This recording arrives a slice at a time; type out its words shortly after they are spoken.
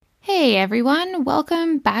Hey everyone,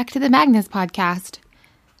 welcome back to the Magnus podcast.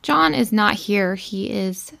 John is not here. He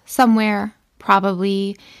is somewhere,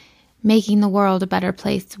 probably making the world a better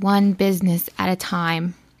place, one business at a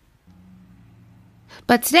time.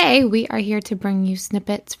 But today we are here to bring you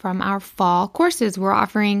snippets from our fall courses. We're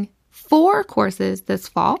offering 4 courses this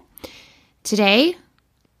fall. Today,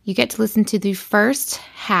 you get to listen to the first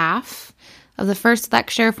half of the first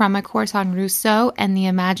lecture from my course on Rousseau and the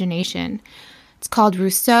imagination. It's called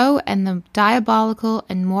Rousseau and the Diabolical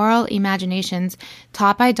and Moral Imaginations,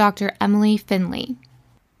 taught by Dr. Emily Finley.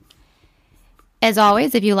 As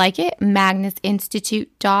always, if you like it,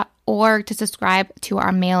 magnusinstitute.org to subscribe to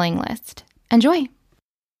our mailing list. Enjoy!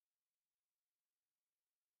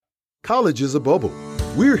 College is a bubble.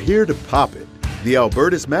 We're here to pop it. The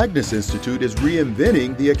Albertus Magnus Institute is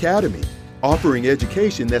reinventing the academy, offering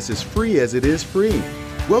education that's as free as it is free.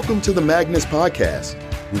 Welcome to the Magnus Podcast.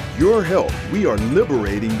 With your help, we are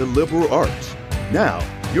liberating the liberal arts. Now,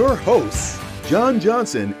 your hosts, John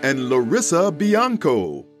Johnson and Larissa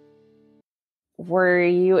Bianco. Were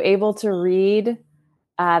you able to read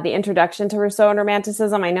the introduction to Rousseau and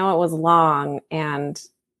Romanticism? I know it was long and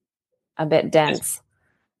a bit dense,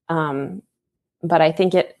 but I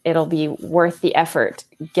think it'll be worth the effort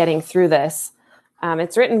getting through this.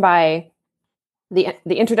 It's written by the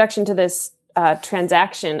introduction to this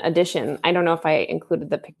transaction edition. I don't know if I included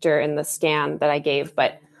the picture in the scan that I gave,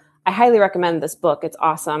 but I highly recommend this book. It's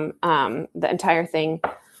awesome, the entire thing.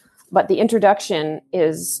 But the introduction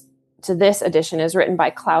to this edition is written by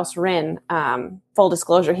Klaus Rinn. Full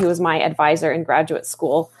disclosure, he was my advisor in graduate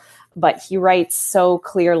school, but he writes so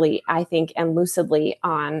clearly, I think, and lucidly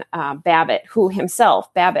on Babbitt, who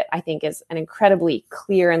himself, Babbitt, I think, is an incredibly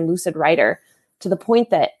clear and lucid writer, to the point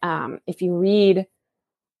that if you read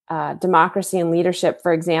Democracy and Leadership,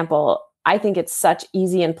 for example, I think it's such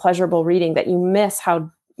easy and pleasurable reading that you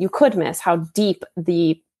could miss how deep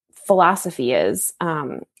the philosophy is,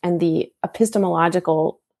 and the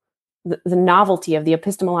epistemological, the novelty of the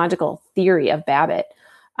epistemological theory of Babbitt.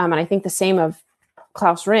 And I think the same of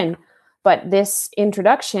Klaus Rinn. But this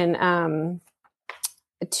introduction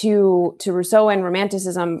to Rousseau and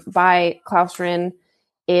Romanticism by Klaus Rinn,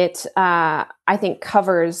 it I think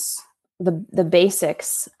covers the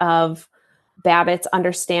basics of Babbitt's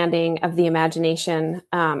understanding of the imagination,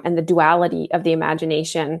 and the duality of the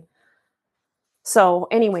imagination. So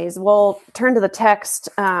anyways, we'll turn to the text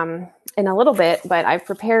in a little bit, but I've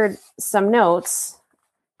prepared some notes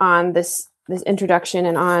on this introduction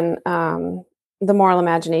and on the moral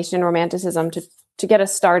imagination and romanticism to get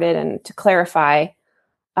us started and to clarify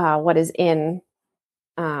what is in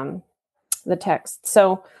the text.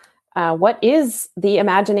 So what is the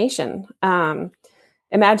imagination?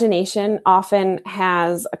 Imagination often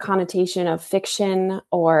has a connotation of fiction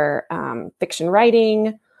or fiction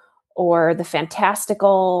writing or the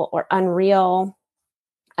fantastical or unreal.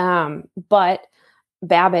 But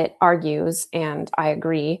Babbitt argues, and I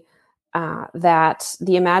agree, that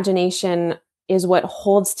the imagination is what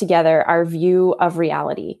holds together our view of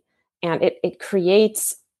reality. And it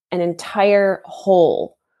creates an entire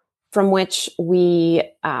whole from which we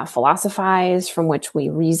philosophize, from which we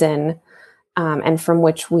reason, and from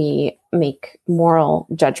which we make moral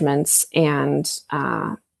judgments, and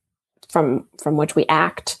from which we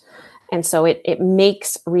act. And so it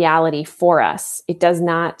makes reality for us. It does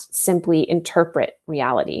not simply interpret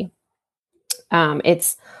reality.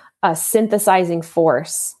 It's a synthesizing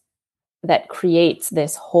force that creates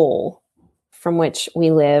this whole from which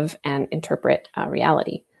we live and interpret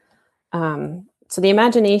reality. So the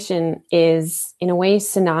imagination is, in a way,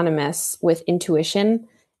 synonymous with intuition.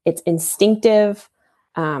 It's instinctive.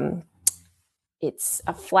 It's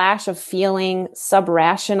a flash of feeling,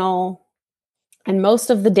 subrational, and most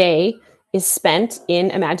of the day is spent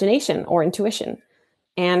in imagination or intuition.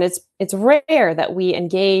 And it's rare that we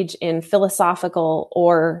engage in philosophical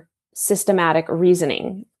or systematic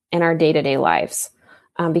reasoning in our day-to-day lives,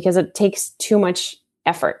 because it takes too much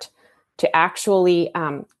effort to actually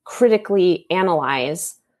critically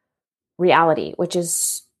analyze reality, which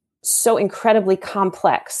is so incredibly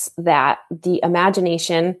complex that the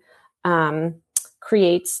imagination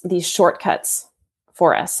creates these shortcuts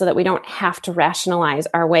for us so that we don't have to rationalize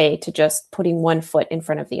our way to just putting one foot in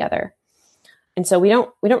front of the other. And so we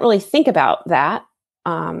don't really think about that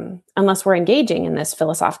unless we're engaging in this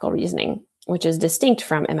philosophical reasoning, which is distinct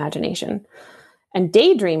from imagination. And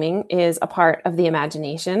daydreaming is a part of the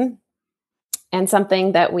imagination and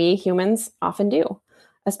something that we humans often do,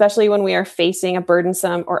 especially when we are facing a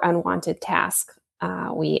burdensome or unwanted task.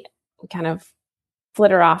 We kind of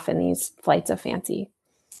flitter off in these flights of fancy.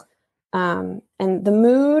 And the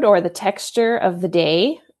mood or the texture of the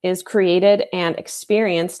day is created and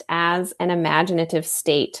experienced as an imaginative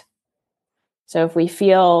state. So if we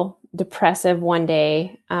feel depressive one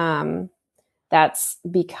day, that's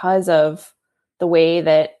because of the way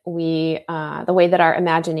that our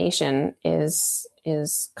imagination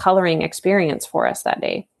is coloring experience for us that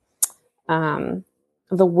day. The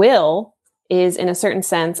will is, in a certain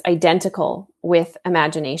sense, identical with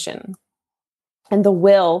imagination, and the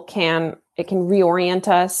will can reorient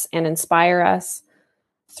us and inspire us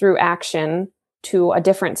through action to a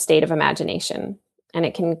different state of imagination, and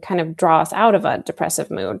it can kind of draw us out of a depressive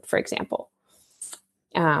mood, for example.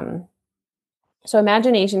 So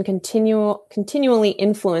imagination continually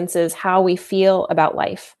influences how we feel about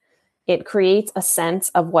life. It creates a sense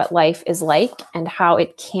of what life is like and how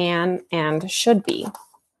it can and should be.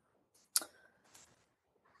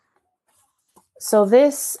 So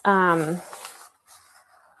this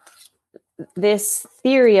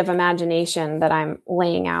theory of imagination that I'm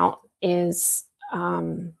laying out is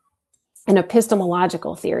an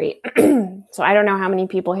epistemological theory. So I don't know how many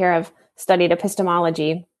people here have studied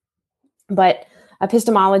epistemology, but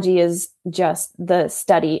epistemology is just the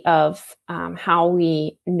study of how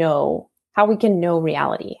we can know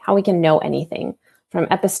reality, how we can know anything, from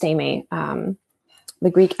episteme, the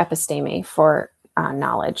Greek episteme for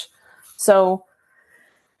knowledge. So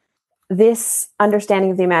this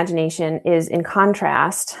understanding of the imagination is in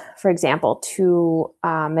contrast, for example, to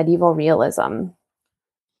medieval realism,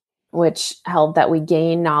 which held that we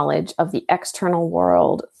gain knowledge of the external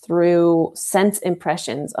world through sense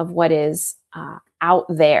impressions of what is out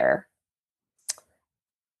there.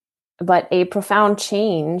 But a profound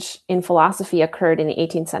change in philosophy occurred in the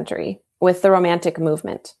 18th century with the Romantic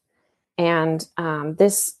movement. And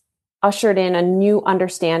this ushered in a new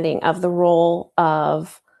understanding of the role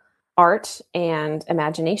of art and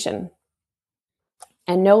imagination.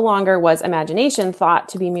 And no longer was imagination thought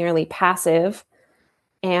to be merely passive,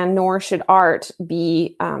 and nor should art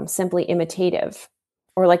be simply imitative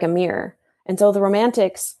or like a mirror. And so the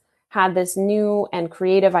Romantics had this new and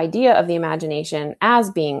creative idea of the imagination as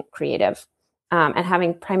being creative and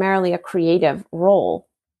having primarily a creative role.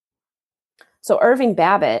 So Irving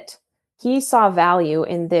Babbitt, he saw value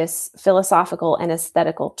in this philosophical and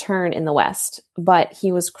aesthetical turn in the West, but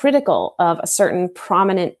he was critical of a certain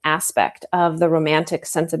prominent aspect of the Romantic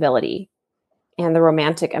sensibility and the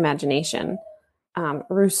Romantic imagination.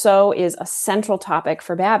 Rousseau is a central topic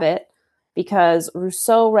for Babbitt because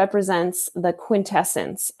Rousseau represents the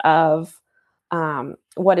quintessence of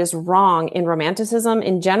what is wrong in Romanticism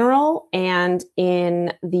in general and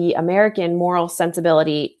in the American moral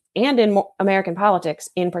sensibility and in American politics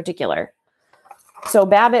in particular. So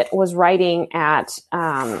Babbitt was writing at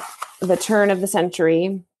the turn of the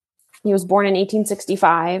century. He was born in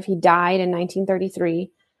 1865. He died in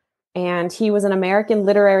 1933. And he was an American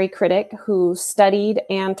literary critic who studied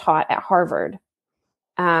and taught at Harvard.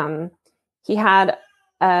 He had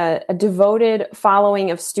a devoted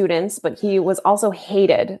following of students, but he was also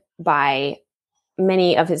hated by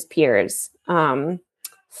many of his peers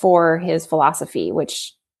for his philosophy,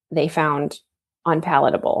 which they found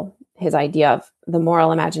unpalatable. His idea of the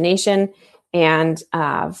moral imagination and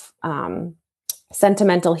of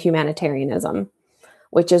sentimental humanitarianism,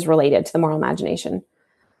 which is related to the moral imagination.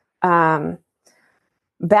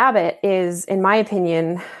 Babbitt is, in my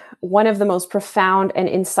opinion, one of the most profound and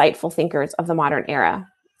insightful thinkers of the modern era.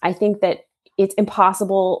 I think that it's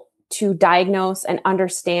impossible to diagnose and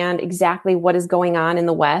understand exactly what is going on in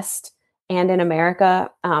the West and in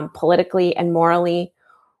America, politically and morally,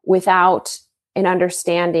 without an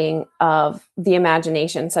understanding of the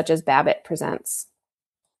imagination such as Babbitt presents.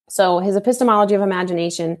 So his epistemology of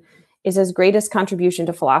imagination is his greatest contribution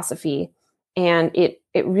to philosophy, and it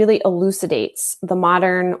really elucidates the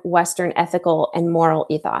modern Western ethical and moral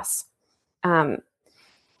ethos.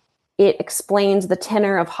 It explains the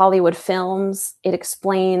tenor of Hollywood films. It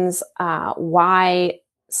explains why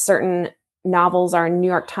certain novels are New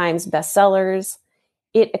York Times bestsellers.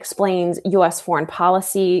 It explains U.S. foreign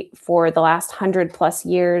policy for the last 100+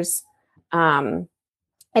 years.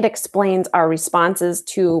 It explains our responses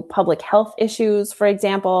to public health issues, for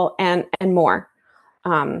example, and more.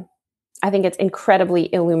 I think it's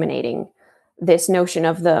incredibly illuminating, this notion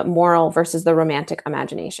of the moral versus the romantic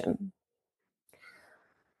imagination.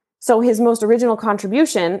 So his most original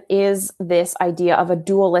contribution is this idea of a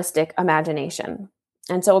dualistic imagination.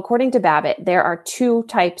 And so according to Babbitt, there are two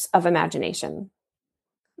types of imagination.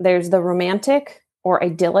 There's the romantic or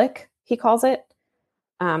idyllic, he calls it,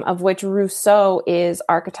 of which Rousseau is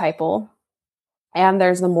archetypal, and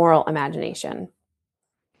there's the moral imagination.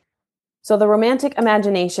 So the romantic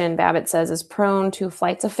imagination, Babbitt says, is prone to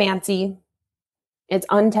flights of fancy. It's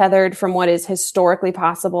untethered from what is historically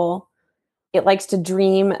possible. It likes to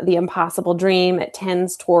dream the impossible dream. It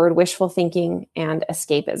tends toward wishful thinking and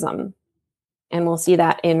escapism. And we'll see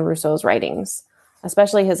that in Rousseau's writings,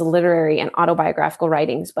 especially his literary and autobiographical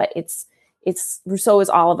writings. But Rousseau is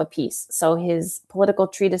all of a piece. So his political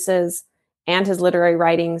treatises and his literary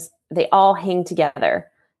writings, they all hang together.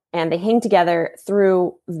 And they hang together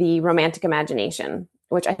through the romantic imagination,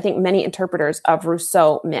 which I think many interpreters of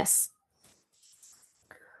Rousseau miss.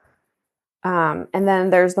 And then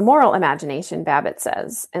there's the moral imagination, Babbitt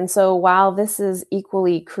says. And so while this is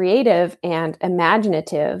equally creative and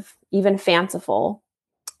imaginative, even fanciful,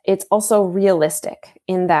 it's also realistic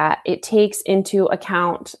in that it takes into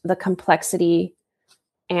account the complexity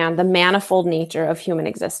and the manifold nature of human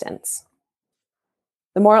existence.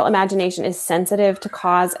 The moral imagination is sensitive to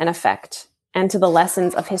cause and effect and to the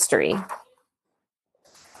lessons of history.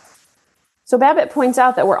 So Babbitt points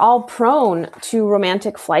out that we're all prone to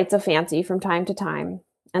romantic flights of fancy from time to time,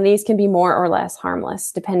 and these can be more or less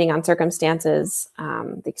harmless, depending on circumstances,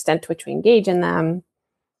 the extent to which we engage in them,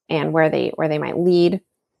 and where they might lead.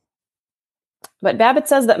 But Babbitt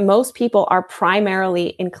says that most people are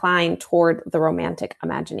primarily inclined toward the romantic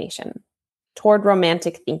imagination, toward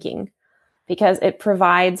romantic thinking, because it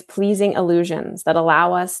provides pleasing illusions that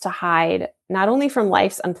allow us to hide not only from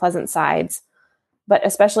life's unpleasant sides, but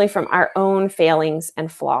especially from our own failings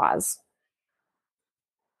and flaws.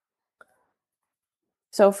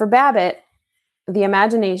 So for Babbitt, the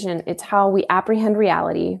imagination, it's how we apprehend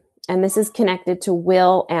reality, and this is connected to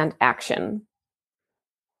will and action.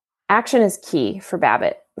 Action is key for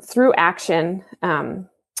Babbitt. Through action,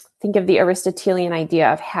 think of the Aristotelian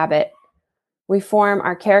idea of habit. We form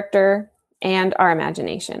our character and our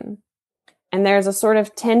imagination. And there's a sort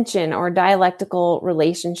of tension or dialectical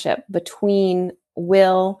relationship between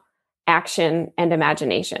will, action, and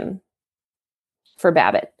imagination for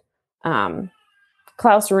Babbitt.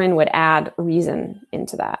 Klaus Rinn would add reason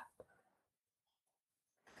into that.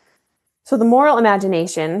 So the moral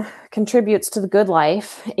imagination contributes to the good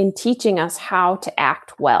life in teaching us how to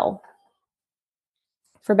act well.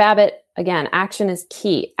 For Babbitt, again, action is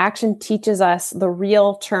key. Action teaches us the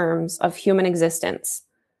real terms of human existence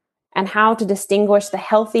and how to distinguish the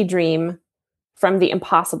healthy dream from the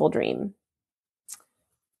impossible dream.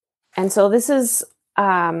 And so this is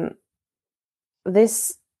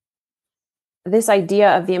this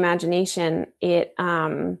idea of the imagination. It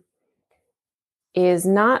is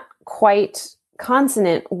not quite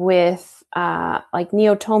consonant with like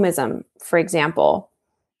Neo-Thomism, for example,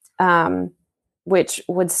 which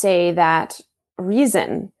would say that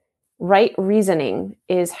right reasoning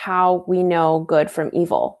is how we know good from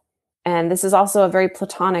evil. And this is also a very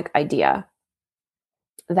Platonic idea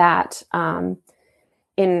that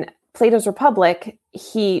in Plato's Republic,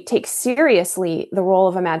 he takes seriously the role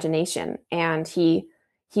of imagination, and he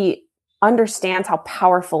understands how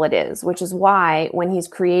powerful it is, which is why when he's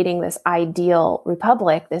creating this ideal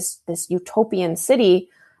republic, this utopian city,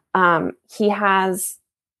 he has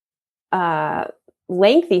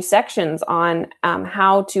lengthy sections on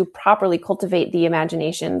how to properly cultivate the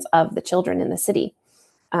imaginations of the children in the city,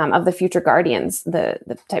 of the future guardians, the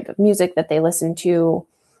type of music that they listen to,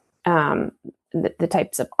 the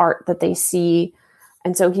types of art that they see.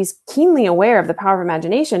 And so he's keenly aware of the power of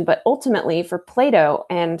imagination, but ultimately for Plato,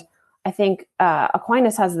 and I think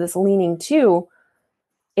Aquinas has this leaning too,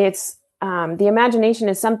 it's the imagination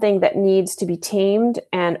is something that needs to be tamed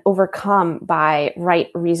and overcome by right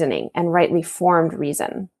reasoning and rightly formed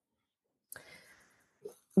reason.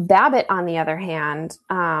 Babbitt, on the other hand,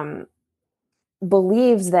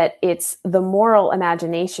 believes that it's the moral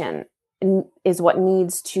imagination is what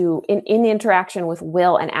needs to, in interaction with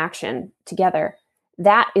will and action together,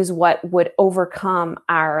 that is what would overcome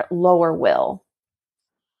our lower will.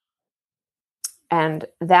 And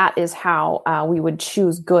that is how we would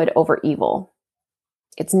choose good over evil.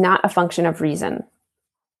 It's not a function of reason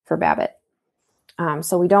for Babbitt.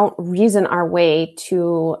 So we don't reason our way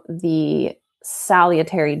to the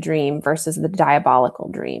salutary dream versus the diabolical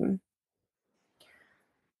dream.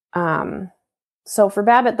 So for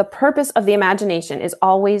Babbitt, the purpose of the imagination is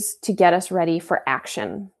always to get us ready for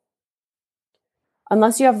action.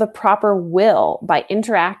 Unless you have the proper will by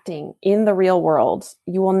interacting in the real world,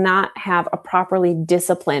 you will not have a properly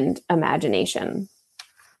disciplined imagination.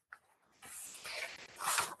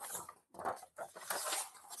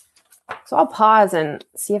 So I'll pause and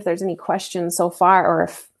see if there's any questions so far, or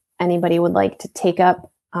if anybody would like to take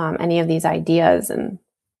up any of these ideas and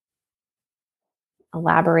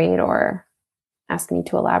elaborate or ask me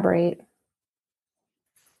to elaborate.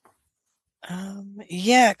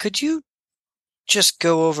 Yeah, could you just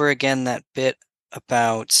go over again that bit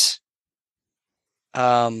about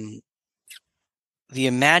the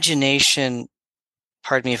imagination,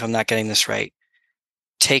 pardon me if I'm not getting this right,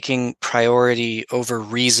 taking priority over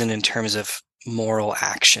reason in terms of moral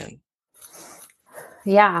action.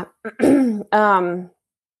 Yeah.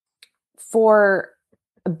 For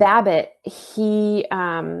Babbitt, he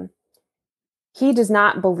does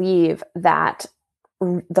not believe that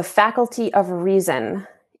the faculty of reason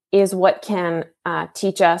is what can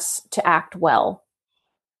teach us to act well.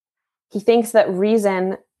 He thinks that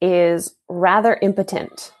reason is rather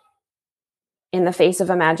impotent in the face of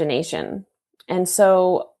imagination. And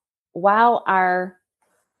so while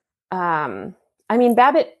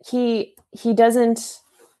Babbitt, he doesn't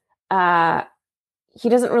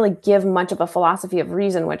really give much of a philosophy of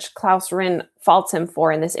reason, which Klaus Rinn faults him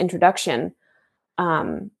for in this introduction.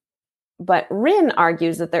 But Rinn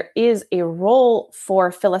argues that there is a role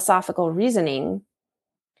for philosophical reasoning,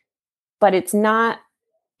 but it's not,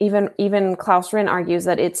 even Klaus Rinn argues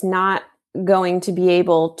that it's not going to be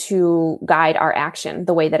able to guide our action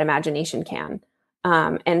the way that imagination can.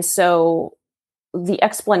 And so the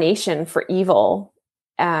explanation for evil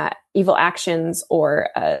actions or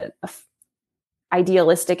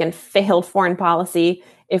idealistic and failed foreign policy,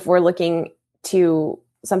 if we're looking to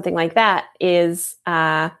something like that, is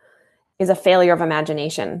a failure of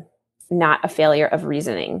imagination, not a failure of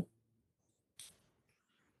reasoning.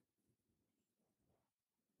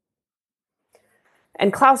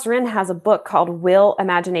 And Klaus Rinn has a book called Will,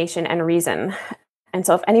 Imagination, and Reason. And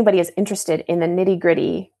so if anybody is interested in the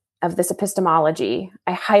nitty-gritty of this epistemology,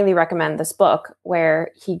 I highly recommend this book, where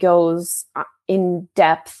he goes in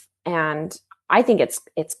depth, and I think it's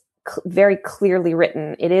very clearly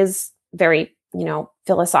written. It is very,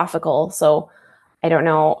 philosophical. So I don't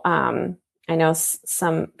know. I know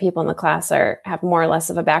some people in the class have more or less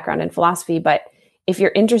of a background in philosophy, but if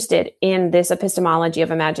you're interested in this epistemology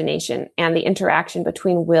of imagination and the interaction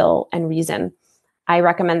between will and reason, I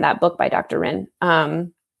recommend that book by Dr. Rinn,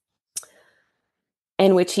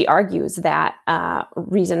 in which he argues that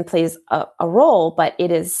reason plays a role, but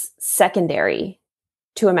it is secondary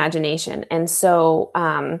to imagination. And so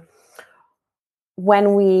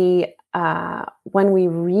when we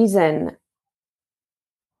reason,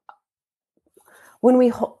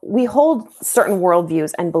 we hold certain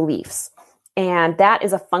worldviews and beliefs, and that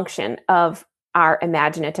is a function of our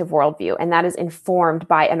imaginative worldview, and that is informed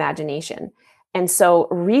by imagination. And so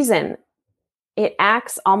reason, it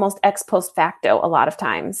acts almost ex post facto a lot of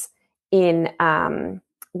times in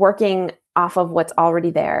working off of what's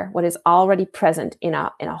already there, what is already present in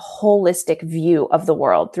a holistic view of the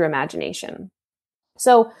world through imagination.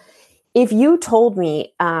 So if you told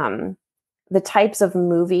me the types of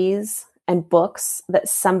movies and books that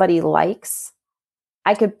somebody likes,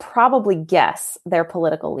 I could probably guess their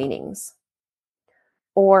political leanings,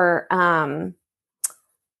 or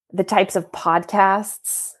the types of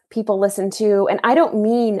podcasts people listen to. And I don't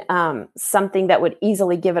mean something that would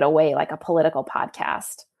easily give it away, like a political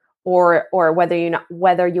podcast, or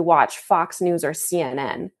whether you watch Fox News or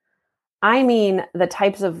CNN. I mean the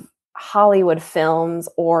types of Hollywood films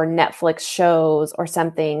or Netflix shows or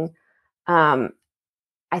something. I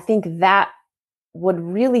think that would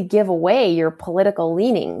really give away your political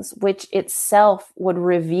leanings, which itself would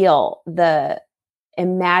reveal the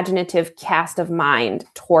imaginative cast of mind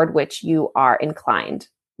toward which you are inclined,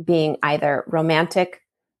 being either romantic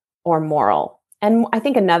or moral. And I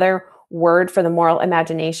think another word for the moral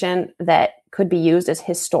imagination that could be used is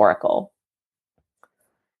historical.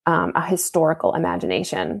 A historical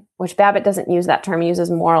imagination, which Babbitt doesn't use that term, he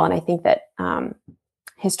uses moral. And I think that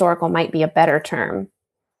historical might be a better term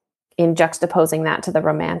in juxtaposing that to the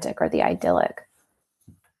romantic or the idyllic.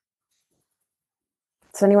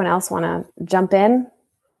 Does anyone else want to jump in?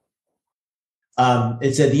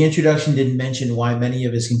 It said the introduction didn't mention why many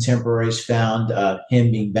of his contemporaries found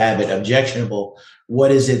him, being Babbitt, objectionable.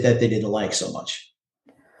 What is it that they didn't like so much?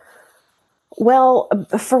 Well,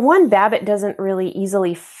 for one, Babbitt doesn't really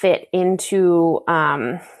easily fit into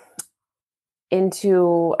a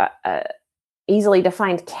easily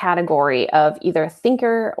defined category of either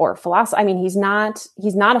thinker or philosopher. I mean, he's not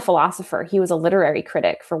a philosopher. He was a literary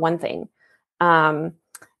critic, for one thing.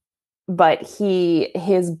 But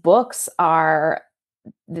his books are,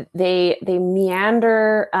 they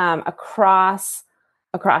meander across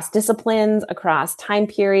disciplines, across time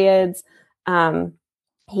periods.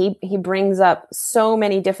 He brings up so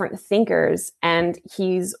many different thinkers, and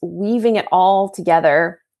he's weaving it all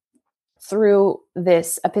together through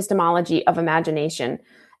this epistemology of imagination.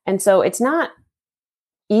 And so it's not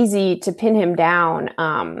easy to pin him down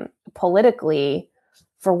politically,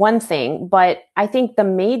 for one thing. But I think the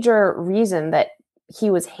major reason that he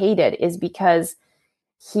was hated is because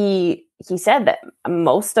he said that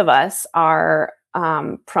most of us are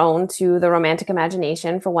prone to the romantic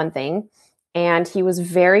imagination, for one thing, and he was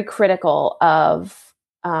very critical of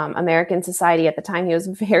American society at the time. He was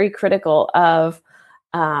very critical of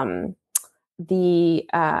the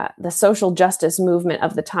social justice movement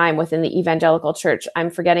of the time within the evangelical church.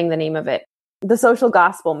 I'm forgetting the name of it. The social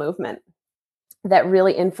gospel movement that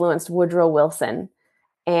really influenced Woodrow Wilson,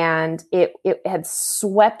 and it had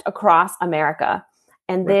swept across America.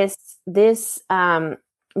 And Right. this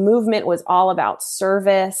movement was all about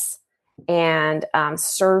service and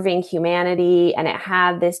serving humanity, and it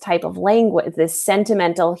had this type of language, this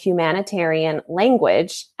sentimental humanitarian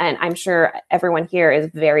language. And I'm sure everyone here is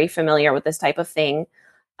very familiar with this type of thing.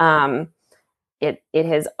 It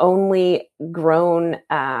has only grown.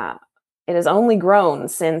 It has only grown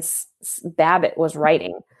since Babbitt was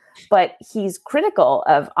writing. But he's critical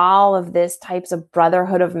of all of this types of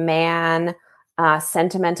brotherhood of man,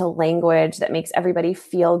 sentimental language that makes everybody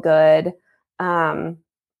feel good. And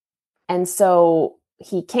so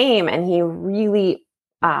he came and he really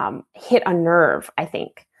hit a nerve, I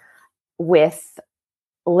think, with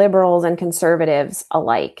liberals and conservatives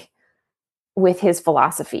alike with his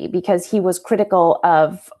philosophy, because he was critical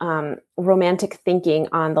of romantic thinking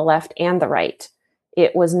on the left and the right.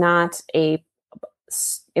 It was not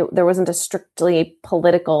there wasn't a strictly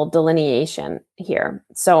political delineation here.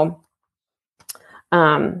 So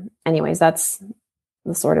anyways, that's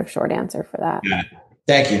the sort of short answer for that. Yeah.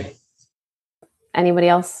 Thank you. Anybody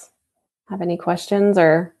else have any questions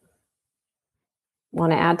or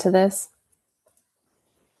want to add to this?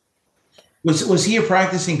 Was he a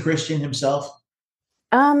practicing Christian himself?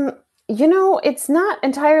 It's not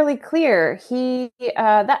entirely clear. He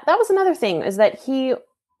that was another thing, is that he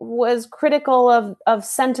was critical of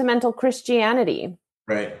sentimental Christianity.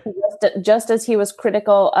 Right. Just as he was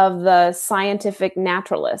critical of the scientific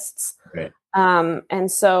naturalists. Right.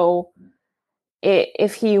 And so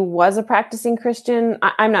if he was a practicing Christian,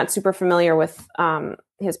 I'm not super familiar with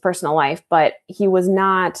his personal life, but he was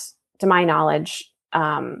not, to my knowledge,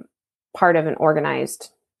 part of an organized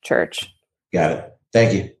church. Got it.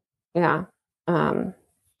 Thank you. Yeah.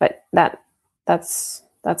 But that's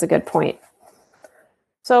a good point.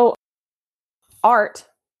 So art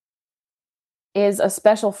is a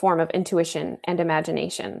special form of intuition and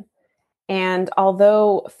imagination. And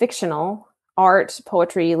although fictional, art,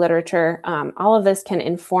 poetry, literature, all of this can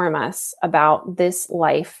inform us about this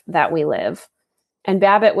life that we live. And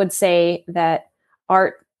Babbitt would say that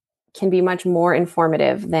art can be much more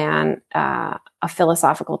informative than a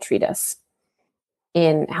philosophical treatise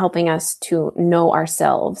in helping us to know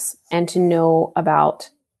ourselves and to know about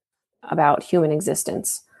human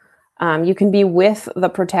existence. You can be with the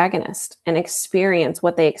protagonist and experience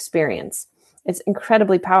what they experience. It's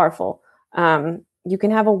incredibly powerful. You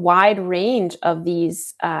can have a wide range of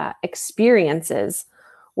these experiences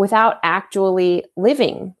without actually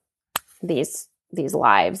living these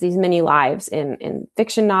lives, these many lives in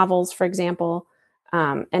fiction novels, for example.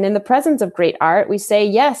 And in the presence of great art, we say,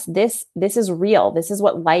 yes, this is real. This is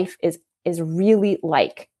what life is really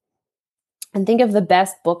like. And think of the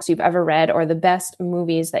best books you've ever read or the best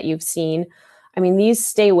movies that you've seen. I mean, these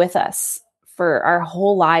stay with us for our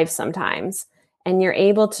whole lives sometimes. And you're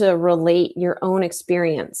able to relate your own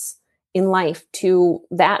experience in life to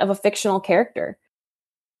that of a fictional character.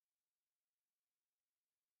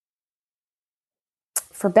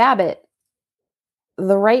 For Babbitt,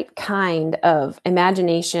 the right kind of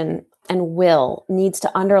imagination and will needs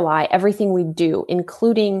to underlie everything we do,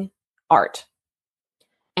 including art.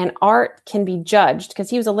 And art can be judged, because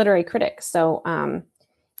he was a literary critic. So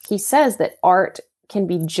he says that art can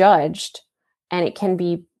be judged and it can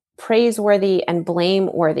be praiseworthy and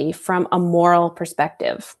blameworthy from a moral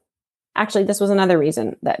perspective. Actually, this was another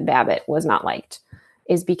reason that Babbitt was not liked,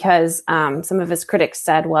 is because some of his critics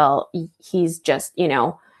said, well, he's just,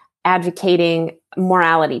 advocating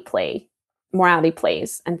morality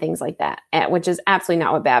plays and things like that, which is absolutely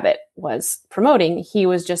not what Babbitt was promoting. He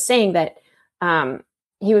was just saying that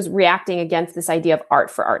he was reacting against this idea of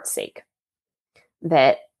art for art's sake,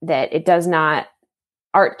 that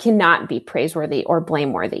art cannot be praiseworthy or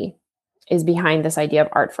blameworthy, is behind this idea of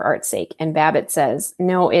art for art's sake. And Babbitt says,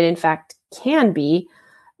 no, it in fact can be,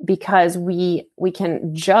 because we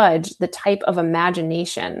can judge the type of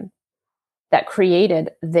imagination that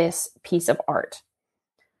created this piece of art.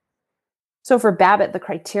 So for Babbitt, the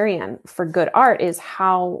criterion for good art is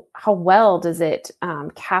how well does it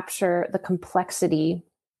capture the complexity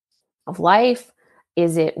of life?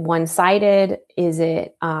 Is it one-sided? Is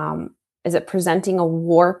it presenting a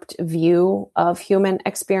warped view of human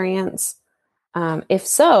experience? If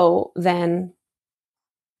so, then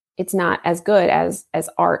it's not as good as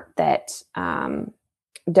art that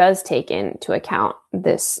does take into account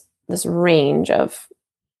this range of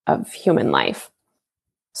human life.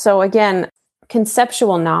 So again,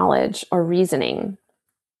 conceptual knowledge or reasoning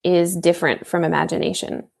is different from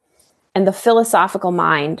imagination. And the philosophical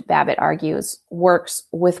mind, Babbitt argues, works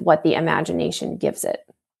with what the imagination gives it.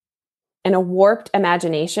 And a warped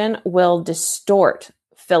imagination will distort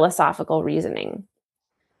philosophical reasoning.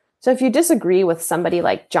 So if you disagree with somebody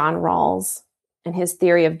like John Rawls and his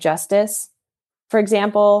theory of justice, for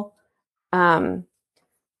example,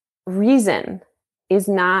 reason is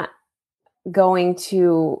not going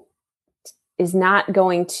to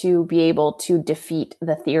be able to defeat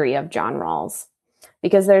the theory of John Rawls,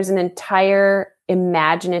 because there's an entire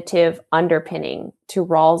imaginative underpinning to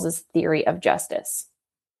Rawls's theory of justice.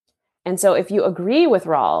 And so if you agree with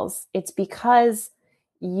Rawls, it's because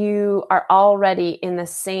you are already in the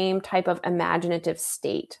same type of imaginative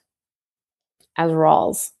state as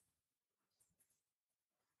Rawls.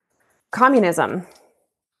 Communism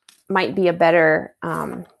might be a better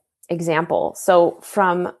example. So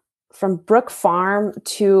from Brook Farm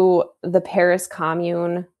to the Paris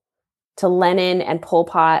Commune to Lenin and Pol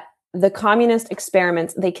Pot, the communist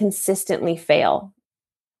experiments, they consistently fail,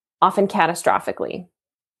 often catastrophically.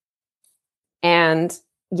 And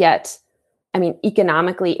yet, I mean,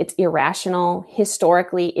 economically, it's irrational.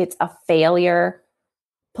 Historically, it's a failure.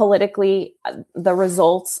 Politically, the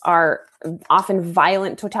results are often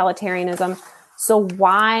violent totalitarianism. So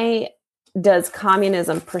why does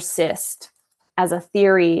communism persist as a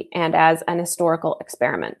theory and as an historical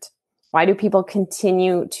experiment? Why do people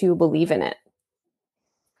continue to believe in it?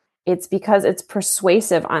 It's because it's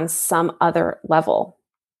persuasive on some other level.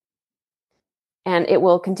 And it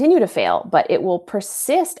will continue to fail, but it will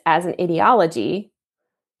persist as an ideology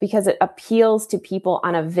because it appeals to people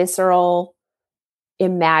on a visceral,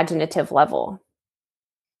 imaginative level.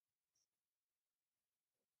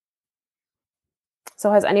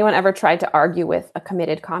 So has anyone ever tried to argue with a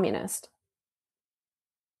committed communist?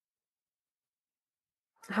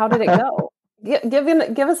 How did it go?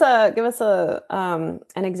 Give us an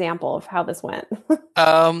example of how this went.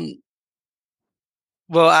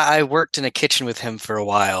 Well, I worked in a kitchen with him for a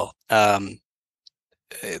while.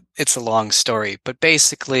 It's a long story, but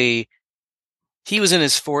basically, he was in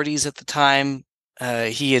his 40s at the time.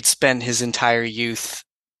 He had spent his entire youth,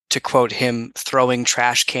 to quote him, throwing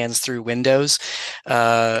trash cans through windows.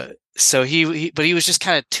 So he was just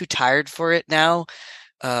kind of too tired for it now.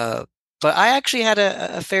 But I actually had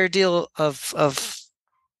a fair deal of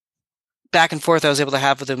back and forth I was able to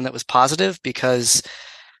have with him that was positive, because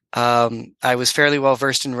I was fairly well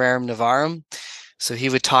versed in Rerum Novarum. So he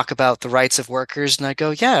would talk about the rights of workers, and I'd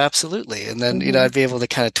go, yeah, absolutely. And then, I'd be able to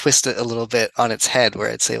kind of twist it a little bit on its head,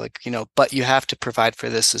 where I'd say, like, but you have to provide for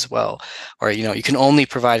this as well. Or, you can only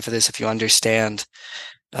provide for this if you understand,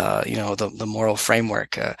 the moral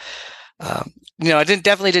framework. I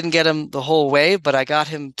definitely didn't get him the whole way, but I got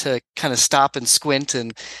him to kind of stop and squint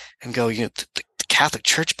and go, the Catholic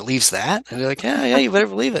Church believes that? And they're like, yeah, you better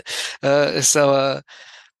believe it.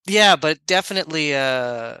 Yeah, but definitely,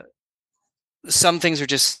 some things are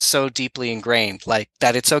just so deeply ingrained, like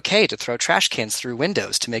that it's okay to throw trash cans through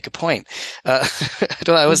windows to make a point.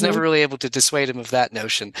 I was never really able to dissuade him of that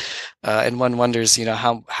notion. And one wonders,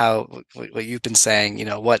 how what you've been saying,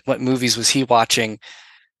 what movies was he watching?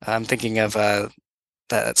 I'm thinking of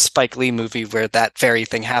that Spike Lee movie where that very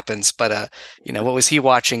thing happens. But what was he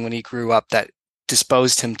watching when he grew up that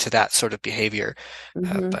disposed him to that sort of behavior?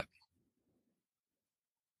 But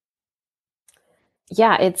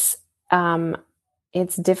yeah, it's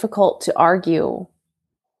difficult to argue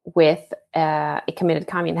with a committed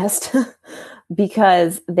communist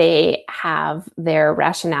because they have their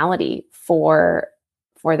rationality for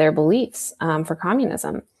their beliefs, for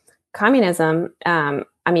communism. Communism,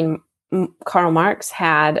 Karl Marx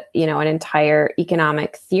had, an entire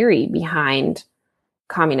economic theory behind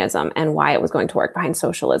communism and why it was going to work, behind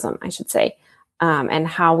socialism, I should say. And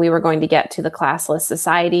how we were going to get to the classless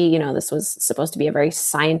society. This was supposed to be a very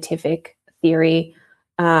scientific theory.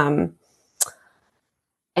 And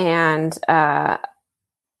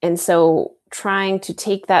so trying to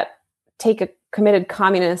take a committed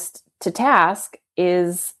communist to task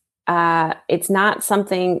is, it's not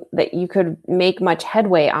something that you could make much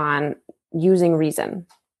headway on using reason.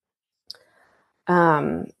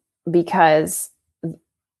 Because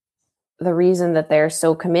the reason that they're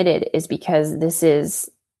so committed is because this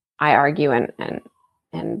is, I argue,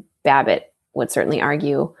 and Babbitt would certainly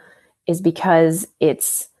argue, is because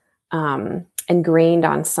it's ingrained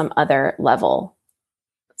on some other level,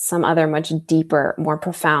 some other much deeper, more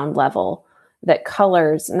profound level that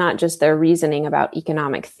colors not just their reasoning about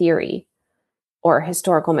economic theory or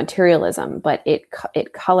historical materialism, but it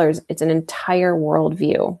colors, it's an entire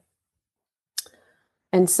worldview.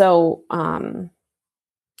 And so,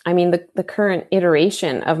 I mean, the current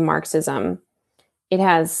iteration of Marxism, it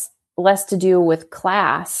has less to do with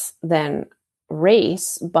class than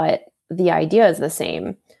race, but the idea is the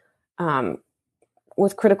same.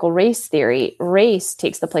 With critical race theory, race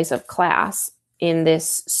takes the place of class in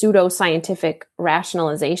this pseudo-scientific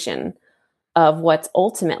rationalization of what's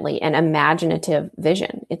ultimately an imaginative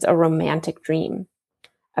vision. It's a romantic dream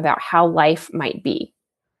about how life might be.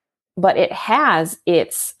 But it has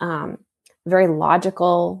its very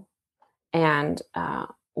logical and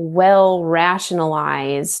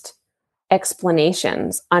well-rationalized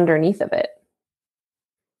explanations underneath of it.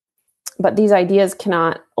 But these ideas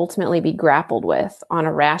cannot ultimately be grappled with on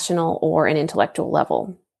a rational or an intellectual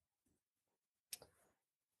level.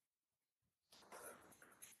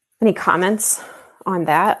 Any comments on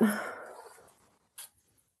that?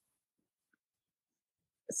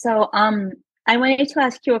 So I wanted to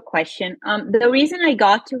ask you a question. The reason I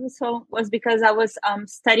got to Rousseau was because I was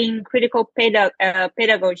studying critical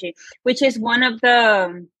pedagogy, which is one of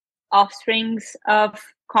the offsprings of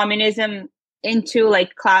communism into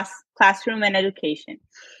like classroom and education.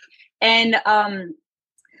 And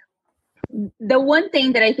the one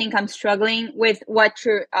thing that I think I'm struggling with what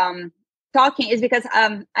you're talking is because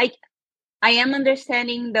I am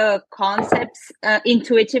understanding the concepts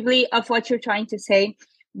intuitively of what you're trying to say,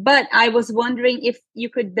 but I was wondering if you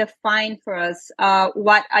could define for us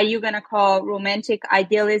what are you going to call romantic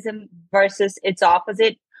idealism versus its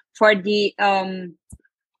opposite for the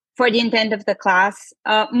intent of the class.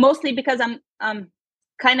 Mostly because I'm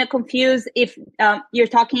kind of confused if you're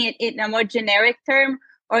talking it in a more generic term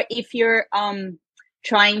or if you're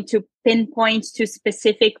trying to pinpoint to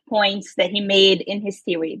specific points that he made in his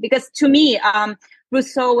theory. Because to me,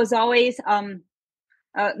 Rousseau was always the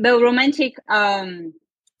romantic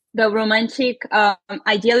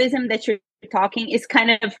idealism that you're talking is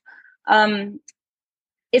kind of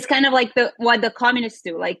it's kind of like what the communists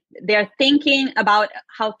do. Like they're thinking about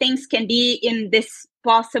how things can be in this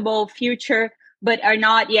possible future, but are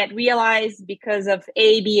not yet realized because of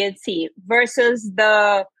A, B, and C, versus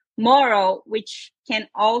the moral, which can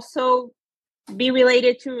also be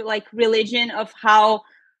related to like religion of how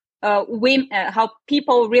how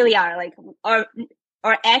people really are, like our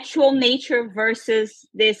actual nature versus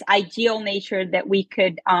this ideal nature that we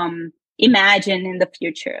could imagine in the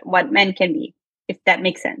future, what men can be, if that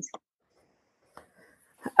makes sense.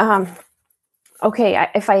 Okay,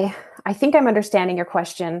 I think I'm understanding your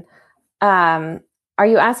question. Are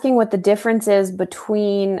you asking what the difference is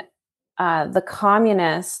between the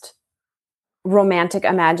communist romantic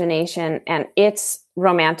imagination and its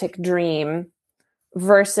romantic dream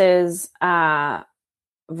versus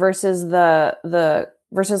versus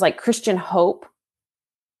like Christian hope?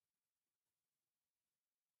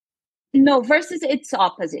 No, versus its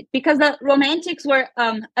opposite, because the romantics were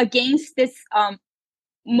against this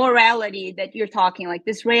morality that you're talking, like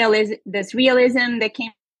this realism that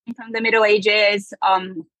came from the Middle Ages. I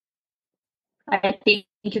think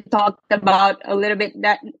you talked about a little bit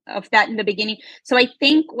of that in the beginning. So I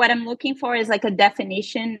think what I'm looking for is like a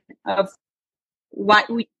definition of what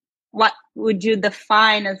would you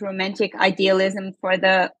define as romantic idealism for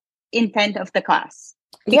the intent of the class?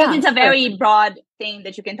 Because it's a very broad thing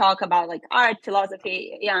that you can talk about, like art,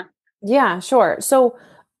 philosophy. Yeah, sure. So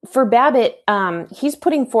for Babbitt, he's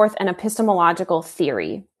putting forth an epistemological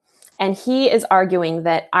theory, and he is arguing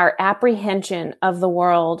that our apprehension of the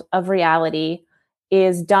world, of reality,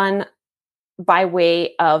 is done by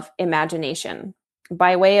way of imagination,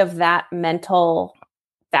 by way of that mental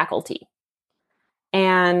faculty.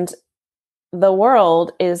 And the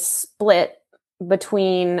world is split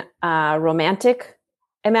between romantic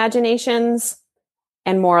imaginations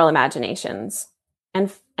and moral imaginations.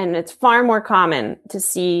 And it's far more common to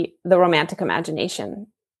see the romantic imagination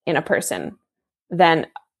in a person than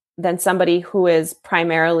somebody who is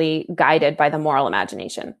primarily guided by the moral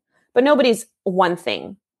imagination. But nobody's one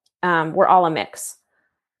thing. We're all a mix.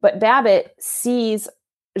 But Babbitt sees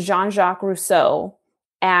Jean-Jacques Rousseau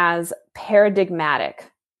as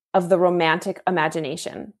paradigmatic of the romantic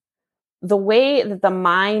imagination. The way that the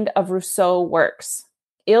mind of Rousseau works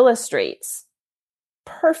illustrates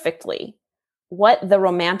perfectly what the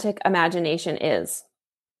romantic imagination is.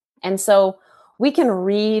 And so we can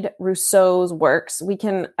read Rousseau's works, we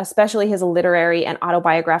can, especially his literary and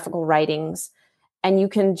autobiographical writings, and you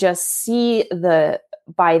can just see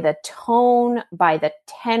by the tone, by the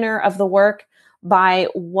tenor of the work, by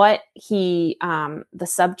what the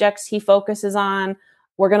subjects he focuses on.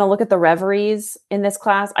 We're going to look at the reveries in this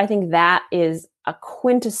class. I think that is a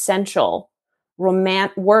quintessential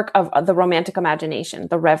work of the Romantic imagination,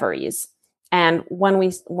 the reveries. And when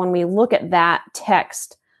we look at that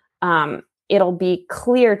text, it'll be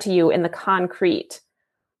clear to you in the concrete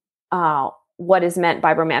what is meant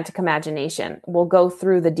by Romantic imagination. We'll go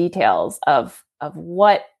through the details of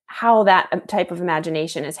how that type of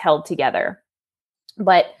imagination is held together.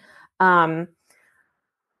 But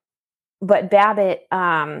Babbitt,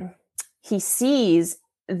 he sees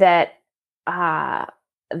that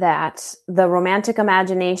that the Romantic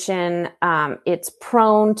imagination, it's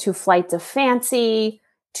prone to flights of fancy,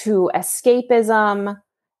 to escapism,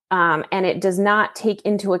 and it does not take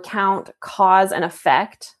into account cause and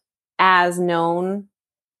effect as known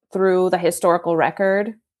through the historical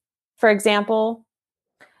record, for example.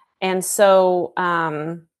 And so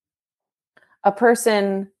a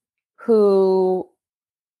person who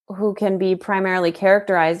can be primarily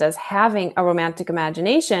characterized as having a romantic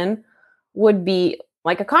imagination would be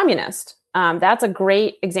like a communist. That's a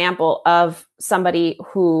great example of somebody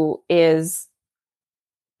who is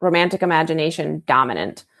romantic imagination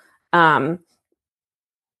dominant.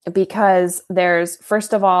 Because there's,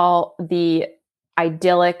 first of all, the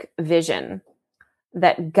idyllic vision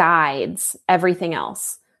that guides everything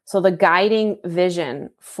else. So the guiding vision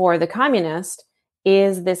for the communist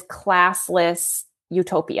is this classless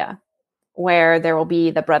utopia where there will be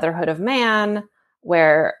the brotherhood of man,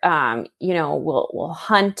 where we'll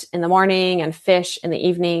hunt in the morning and fish in the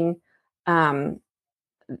evening.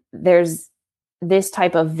 There's this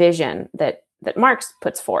type of vision that Marx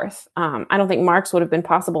puts forth. I don't think Marx would have been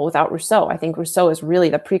possible without Rousseau. I think Rousseau is really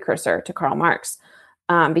the precursor to Karl Marx,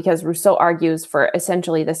 because Rousseau argues for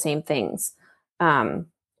essentially the same things,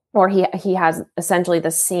 or he has essentially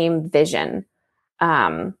the same vision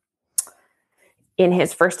in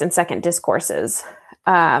his first and second discourses.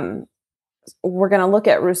 We're going to look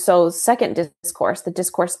at Rousseau's second discourse, the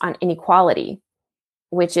discourse on inequality,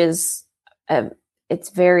 which is it's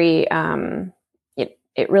very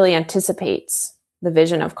it really anticipates the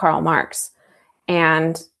vision of Karl Marx.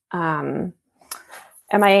 And am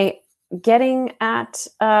I getting at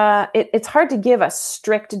it's hard to give a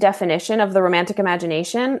strict definition of the romantic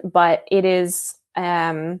imagination, but it is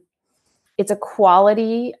it's a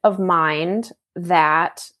quality of mind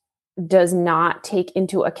that does not take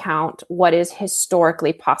into account what is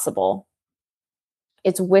historically possible.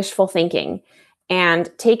 It's wishful thinking, and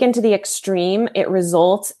taken to the extreme, it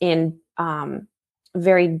results in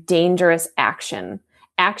very dangerous action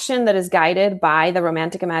that is guided by the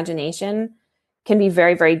romantic imagination can be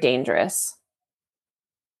very, very dangerous,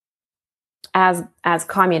 as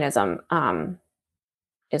communism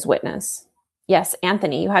is witness. Yes,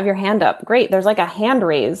 Anthony, you have your hand up. Great. There's like a hand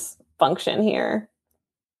raise function here.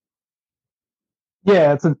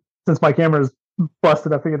 Yeah, since my camera is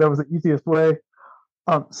busted, I figured that was the easiest way.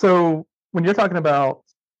 So when you're talking about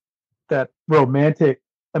that romantic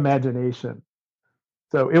imagination,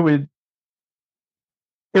 so it would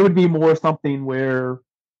be more something where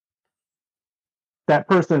that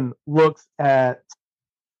person looks at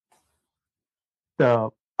the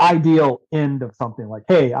ideal end of something, like,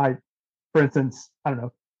 hey, for instance, I don't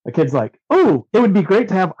know, a kid's like, oh, it would be great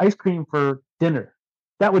to have ice cream for dinner.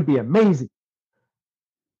 That would be amazing.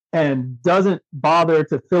 And doesn't bother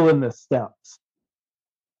to fill in the steps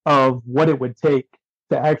of what it would take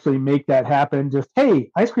to actually make that happen. Just,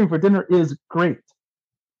 hey, ice cream for dinner is great.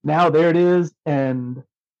 Now there it is, and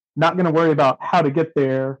not going to worry about how to get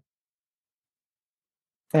there,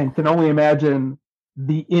 and can only imagine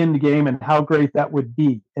the end game and how great that would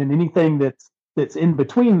be. And anything that's in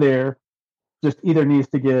between there just either needs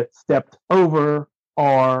to get stepped over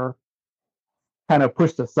or kind of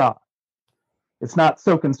pushed aside. It's not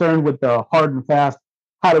so concerned with the hard and fast,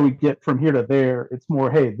 how do we get from here to there? It's more,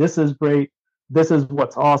 hey, this is great. This is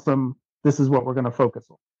what's awesome. This is what we're going to focus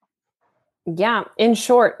on. Yeah. In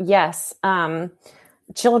short, yes.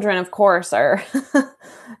 Children, of course, are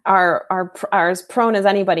as prone as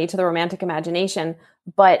anybody to the romantic imagination.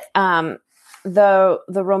 But the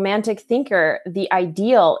romantic thinker, the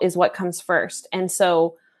ideal is what comes first. And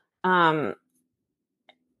so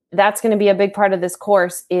that's going to be a big part of this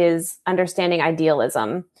course, is understanding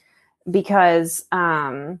idealism, because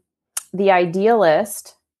the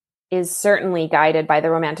idealist is certainly guided by the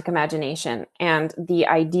romantic imagination, and the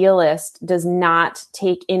idealist does not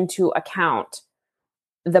take into account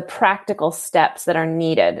the practical steps that are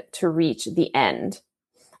needed to reach the end.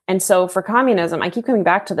 And so for communism, I keep coming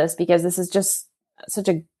back to this because this is just such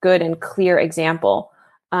a good and clear example.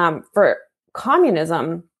 For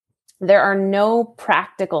communism, there are no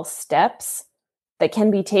practical steps that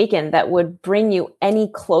can be taken that would bring you any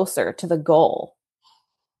closer to the goal.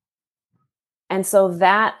 And so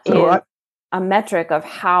that is a metric of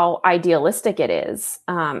how idealistic it is.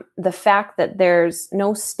 The fact that there's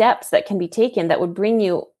no steps that can be taken that would bring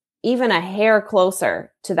you even a hair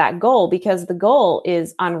closer to that goal, because the goal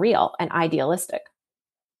is unreal and idealistic.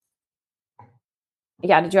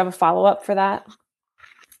 Yeah. Did you have a follow-up for that?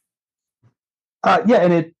 Yeah,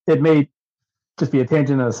 and it may just be a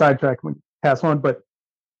tangent and a sidetrack when you pass on, but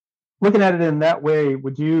looking at it in that way,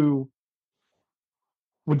 would you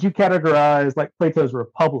categorize like Plato's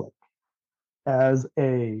Republic as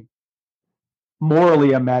a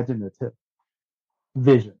morally imaginative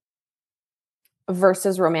vision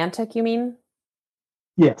versus romantic, you mean?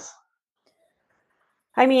 Yes.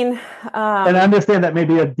 I mean, and I understand that may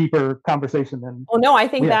be a deeper conversation than. Well, no, I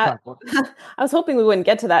think that I was hoping we wouldn't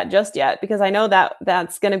get to that just yet, because I know that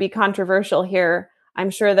that's going to be controversial here. I'm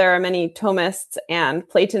sure there are many Thomists and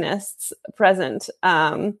Platonists present.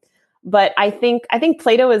 But I think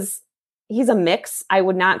Plato he's a mix. I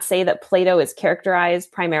would not say that Plato is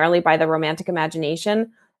characterized primarily by the romantic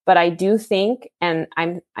imagination, but I do think, and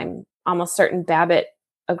I'm almost certain Babbitt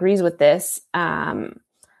agrees with this,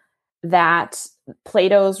 that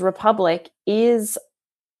Plato's Republic is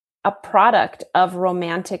a product of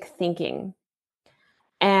romantic thinking.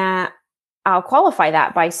 And I'll qualify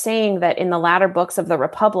that by saying that in the latter books of the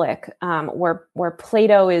Republic, where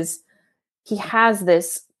Plato he has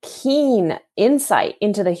this keen insight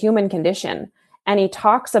into the human condition, and he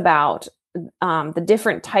talks about the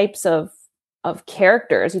different types of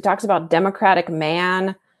characters. He talks about democratic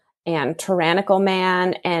man and tyrannical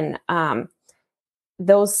man, and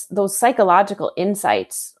those psychological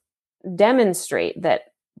insights demonstrate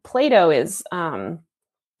that Plato is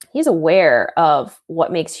he's aware of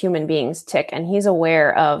what makes human beings tick, and he's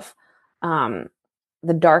aware of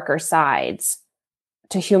the darker sides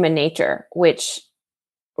to human nature, which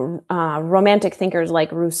romantic thinkers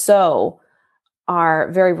like Rousseau are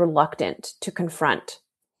very reluctant to confront.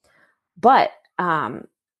 But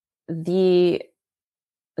the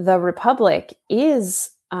Republic is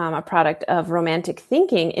a product of romantic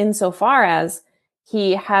thinking insofar as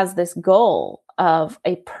he has this goal of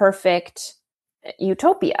a perfect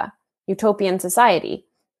utopian society.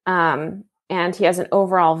 And he has an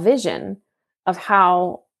overall vision of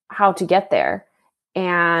how to get there.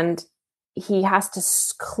 And he has to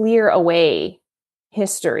clear away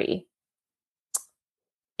history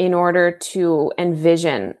in order to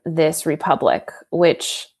envision this republic,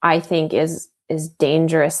 which I think is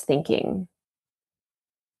dangerous thinking.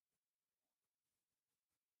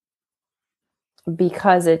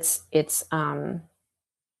 Because it's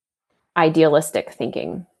idealistic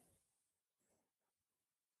thinking.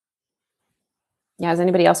 Yeah, does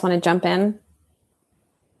anybody else want to jump in?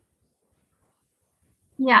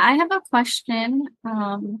 Yeah, I have a question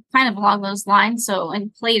kind of along those lines. So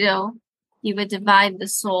in Plato, you would divide the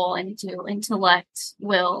soul into intellect,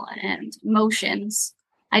 will, and emotions.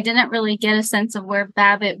 I didn't really get a sense of where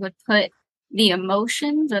Babbitt would put the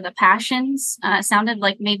emotions or the passions. It sounded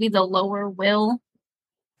like maybe the lower will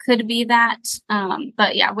could be that.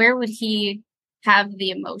 But yeah, where would he have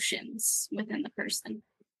the emotions within the person?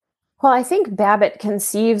 Well, I think Babbitt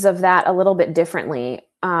conceives of that a little bit differently,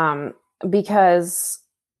 because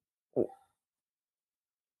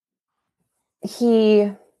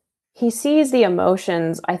he sees the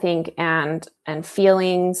emotions, I think, and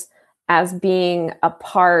feelings as being a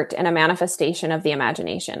part and a manifestation of the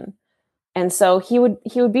imagination. And so he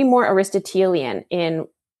would be more Aristotelian in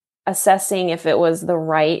assessing if it was the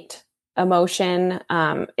right emotion,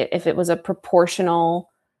 if it was a proportional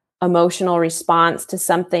emotional response to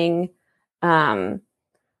something, in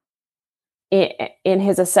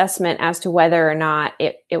his assessment as to whether or not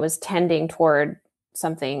it was tending toward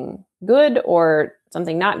something good or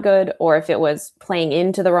something not good, or if it was playing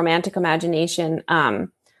into the romantic imagination.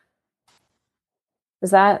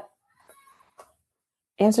 Does that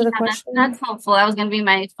answer the question? That's helpful. That was going to be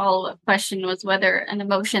my follow-up question, was whether an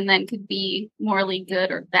emotion then could be morally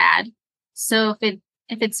good or bad. So if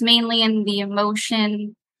it's mainly in the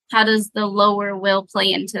emotion, how does the lower will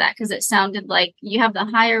play into that? Because it sounded like you have the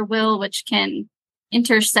higher will, which can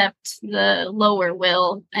intercept the lower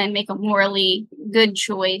will and make a morally good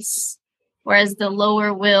choice. Whereas the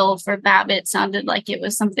lower will for Babbitt sounded like it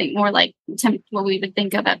was something more like what we would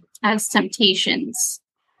think of as temptations.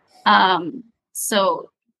 So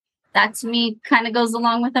that to me kind of goes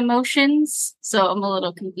along with emotions. So I'm a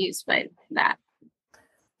little confused by that.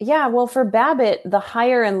 Yeah, well, for Babbitt, the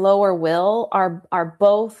higher and lower will are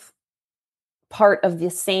both part of the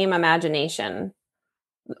same imagination.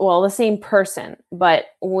 well, the same person, but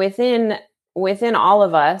within all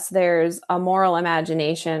of us, there's a moral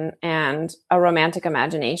imagination and a romantic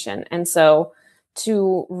imagination. And so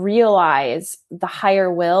to realize the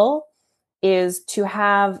higher will is to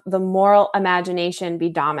have the moral imagination be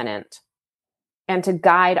dominant and to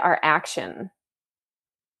guide our action.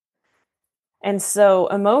 And so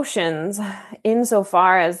emotions,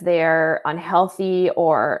 insofar as they're unhealthy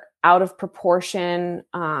or out of proportion,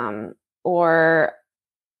 or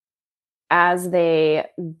as they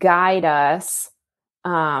guide us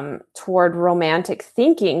toward romantic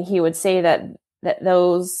thinking, he would say that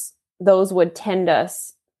those would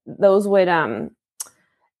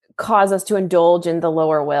cause us to indulge in the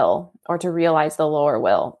lower will or to realize the lower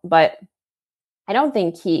will. But I don't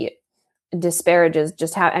think he disparages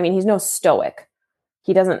just how, I mean, he's no stoic.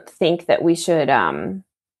 He doesn't think that we should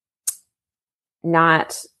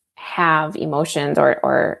not have emotions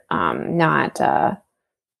or not.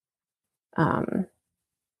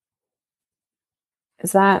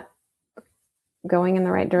 Is that going in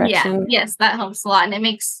the right direction? Yeah, yes, that helps a lot, and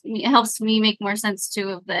it helps me make more sense too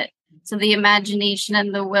of that. So the imagination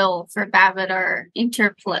and the will for Babbitt are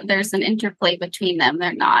interplay. There's an interplay between them.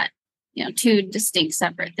 They're not, two distinct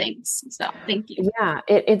separate things. So thank you. Yeah,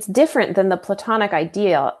 it's different than the Platonic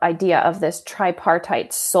idea of this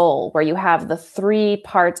tripartite soul, where you have the three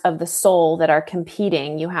parts of the soul that are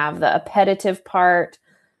competing. You have the appetitive part,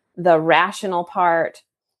 the rational part,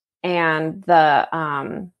 and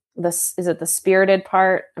the is it the spirited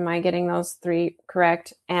part? Am I getting those three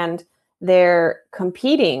correct? And they're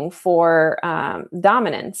competing for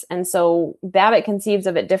dominance. And so Babbitt conceives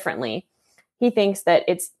of it differently. He thinks that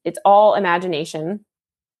it's all imagination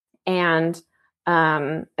and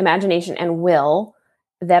will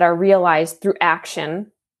that are realized through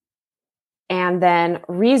action, and then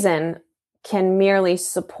reason can merely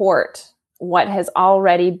support what has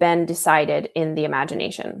already been decided in the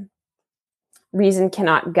imagination. Reason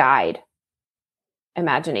cannot guide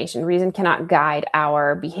imagination. Reason cannot guide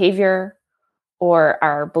our behavior or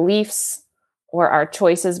our beliefs or our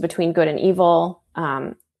choices between good and evil.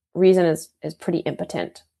 Reason is pretty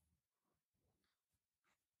impotent.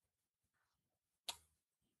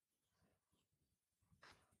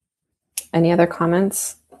 Any other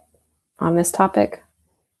comments on this topic?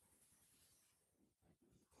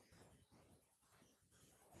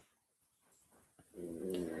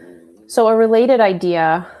 So a related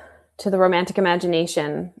idea to the romantic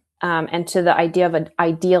imagination and to the idea of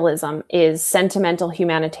idealism is sentimental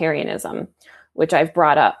humanitarianism, which I've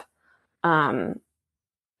brought up.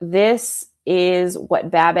 This is what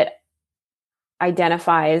Babbitt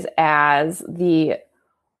identifies as the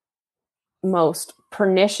most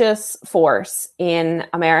pernicious force in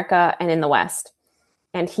America and in the West.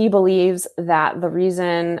 And he believes that the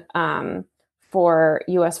reason for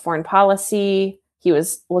U.S. foreign policy, he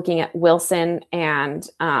was looking at Wilson and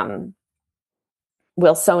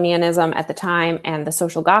Wilsonianism at the time and the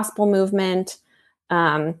social gospel movement.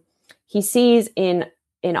 He sees in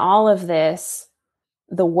all of this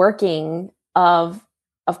the working of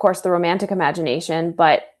course, the romantic imagination,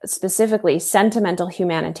 but specifically sentimental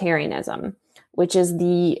humanitarianism, which is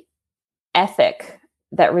the ethic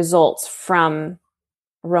that results from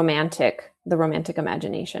the romantic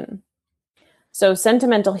imagination. So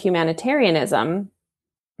sentimental humanitarianism,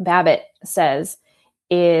 Babbitt says,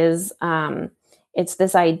 is it's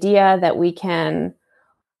this idea that we can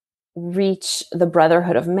reach the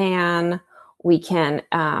brotherhood of man. We can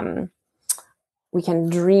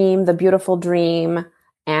dream the beautiful dream,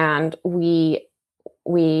 and we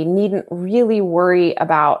needn't really worry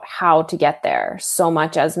about how to get there so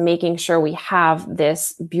much as making sure we have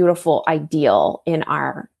this beautiful ideal in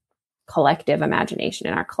our collective imagination,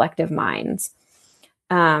 in our collective minds.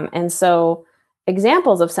 And so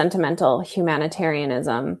examples of sentimental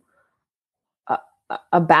humanitarianism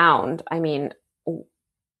abound. I mean,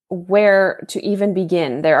 where to even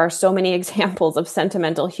begin? There are so many examples of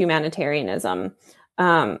sentimental humanitarianism.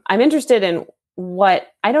 I'm interested in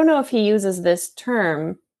I don't know if he uses this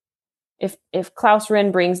term, if Klaus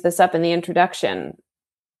Rinn brings this up in the introduction.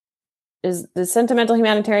 Does sentimental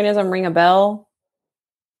humanitarianism ring a bell?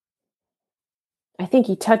 I think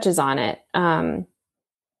he touches on it.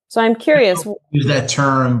 So I'm curious. Use that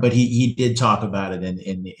term, but he did talk about it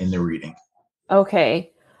in the reading.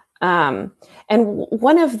 Okay. And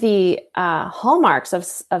one of the hallmarks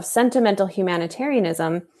of sentimental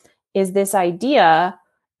humanitarianism is this idea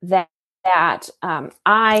that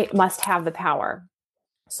I must have the power.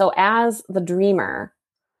 So as the dreamer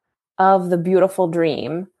of the beautiful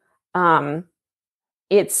dream,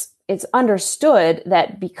 it's it's understood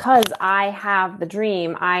that because I have the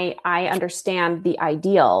dream, I understand the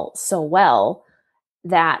ideal so well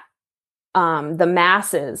that the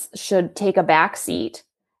masses should take a back seat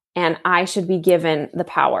and I should be given the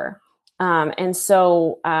power. And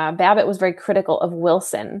so Babbitt was very critical of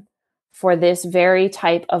Wilson for this very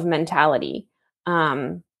type of mentality.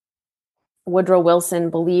 Woodrow Wilson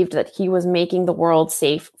believed that he was making the world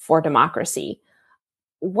safe for democracy.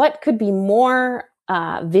 What could be more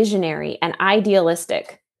visionary and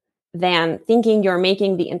idealistic than thinking you're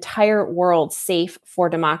making the entire world safe for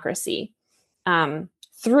democracy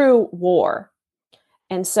through war?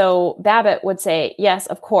 And so Babbitt would say, yes,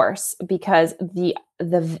 of course, because the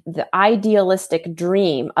idealistic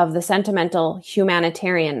dream of the sentimental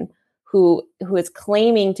humanitarian who is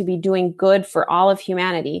claiming to be doing good for all of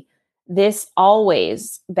humanity, this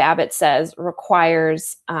always, Babbitt says,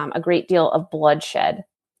 requires a great deal of bloodshed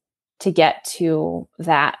to get to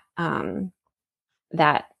that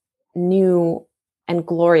that new and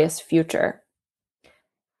glorious future.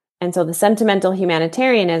 And so the sentimental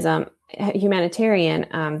humanitarian, the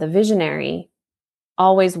visionary,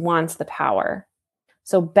 always wants the power.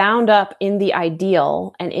 So bound up in the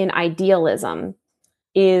ideal and in idealism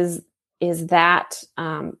is that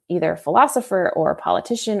either philosopher or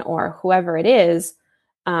politician or whoever it is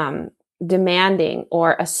demanding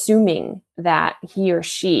or assuming that he or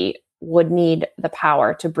she would need the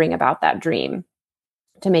power to bring about that dream,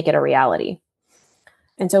 to make it a reality.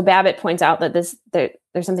 And so Babbitt points out that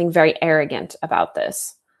there's something very arrogant about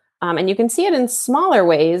this. And you can see it in smaller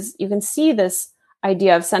ways. You can see this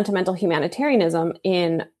idea of sentimental humanitarianism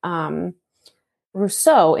in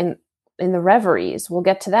Rousseau in the Reveries. We'll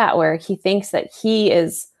get to that, where he thinks that he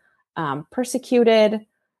is persecuted,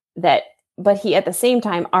 but he at the same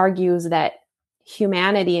time argues that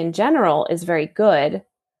humanity in general is very good,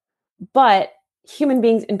 but human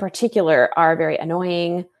beings in particular are very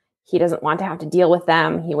annoying. He doesn't want to have to deal with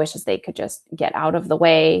them. He wishes they could just get out of the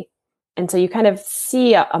way. And so you kind of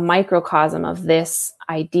see a microcosm of this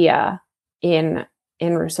idea in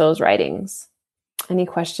Rousseau's writings. Any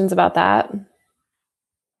questions about that?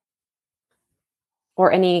 Or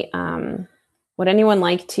would anyone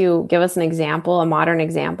like to give us an example, a modern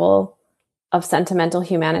example of sentimental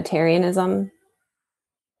humanitarianism?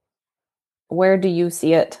 Where do you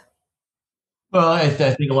see it? Well, I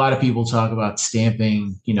think a lot of people talk about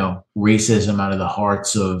stamping, racism out of the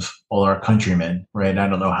hearts of all our countrymen, right? I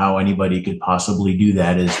don't know how anybody could possibly do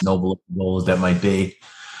that, as noble a goal as that might be.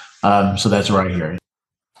 So that's where I hear it.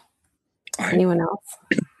 Anyone else?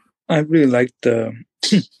 I really liked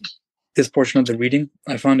this portion of the reading.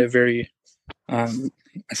 I found it very. I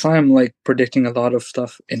saw him predicting a lot of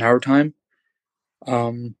stuff in our time.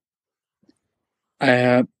 I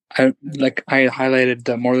highlighted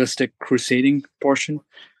the moralistic crusading portion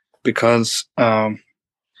because the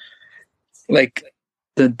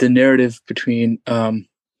narrative between the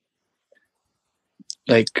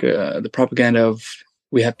propaganda of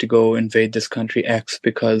we have to go invade this country X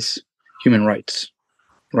because human rights,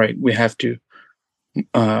 right? We have to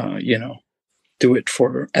do it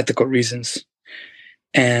for ethical reasons.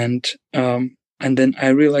 And then I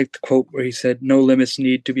really liked the quote where he said, "No limits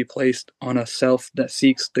need to be placed on a self that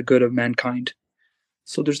seeks the good of mankind."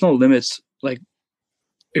 So there's no limits.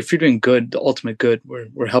 If you're doing good, the ultimate good,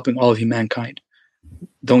 we're helping all of humankind.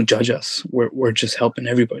 Don't judge us. We're just helping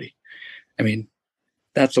everybody. I mean,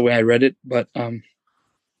 that's the way I read it. But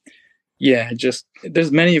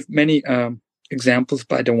there's many examples,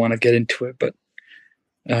 but I don't want to get into it. But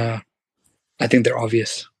I think they're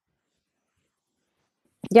obvious.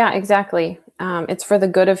 Yeah, exactly. It's for the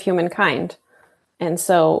good of humankind. And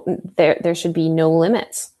so there should be no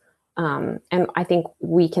limits. And I think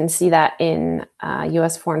we can see that in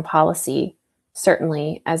U.S. foreign policy,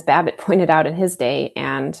 certainly, as Babbitt pointed out in his day.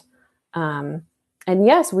 And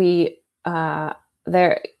yes,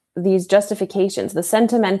 these justifications, the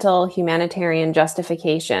sentimental humanitarian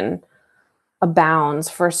justification abounds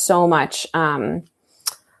for so much.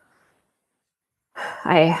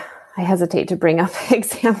 I hesitate to bring up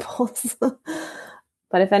examples,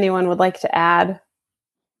 but if anyone would like to add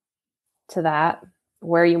to that,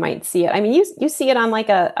 where you might see it. I mean, you see it on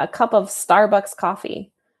a cup of Starbucks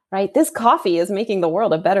coffee, right? This coffee is making the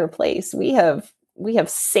world a better place. We have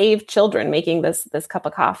saved children making this cup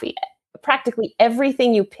of coffee. Practically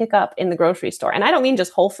everything you pick up in the grocery store, and I don't mean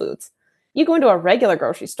just Whole Foods. You go into a regular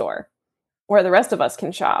grocery store where the rest of us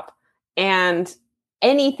can shop, and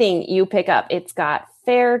anything you pick up, it's got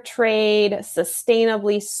fair trade,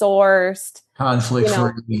 sustainably sourced,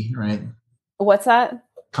 conflict-free, right? What's that?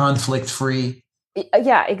 Conflict-free.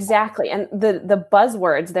 Yeah, exactly. And the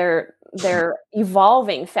buzzwords, they're they're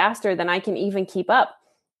evolving faster than I can even keep up.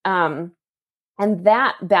 And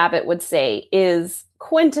that, Babbitt would say, is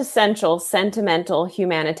quintessential sentimental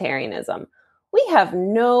humanitarianism. We have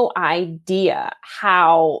no idea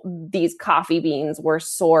how these coffee beans were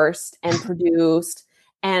sourced and produced.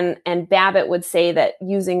 And Babbitt would say that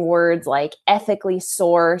using words like ethically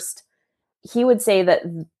sourced, he would say that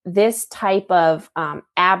this type of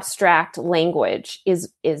abstract language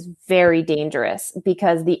is very dangerous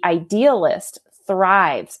because the idealist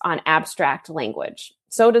thrives on abstract language.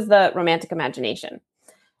 So does the romantic imagination,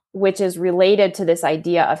 which is related to this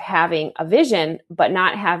idea of having a vision, but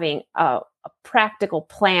not having a practical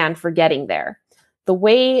plan for getting there. The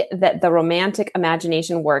way that the romantic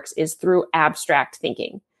imagination works is through abstract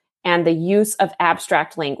thinking and the use of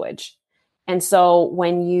abstract language. And so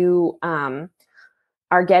when you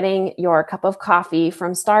are getting your cup of coffee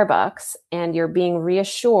from Starbucks and you're being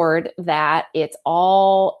reassured that it's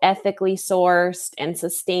all ethically sourced and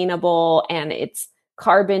sustainable and it's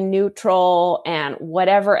carbon neutral and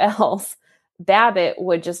whatever else, Babbitt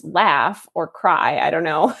would just laugh or cry. I don't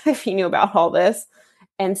know if he knew about all this,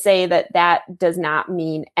 and say that that does not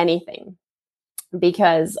mean anything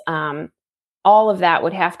because all of that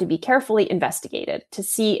would have to be carefully investigated to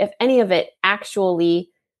see if any of it actually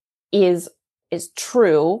is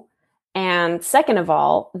true. And second of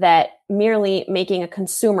all, that merely making a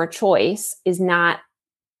consumer choice is not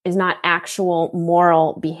actual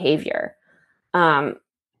moral behavior.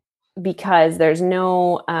 Because there's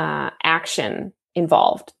no action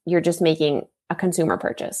involved. You're just making a consumer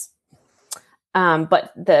purchase.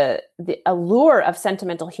 But the allure of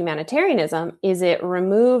sentimental humanitarianism is it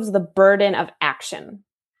removes the burden of action,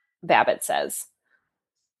 Babbitt says.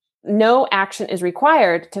 No action is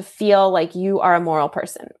required to feel like you are a moral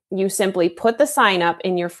person. You simply put the sign up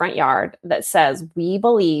in your front yard that says, "We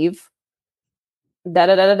believe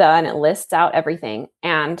da-da-da-da-da," and it lists out everything.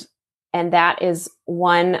 And that is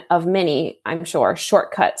one of many, I'm sure,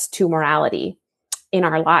 shortcuts to morality in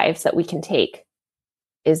our lives that we can take,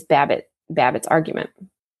 is Babbitt's argument.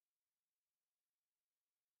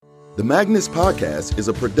 The Magnus Podcast is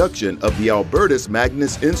a production of the Albertus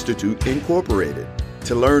Magnus Institute, Incorporated.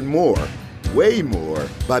 To learn more, way more,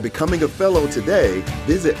 by becoming a fellow today,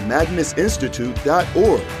 visit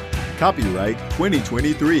magnusinstitute.org. Copyright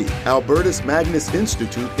 2023, Albertus Magnus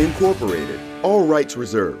Institute, Incorporated. All rights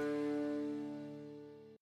reserved.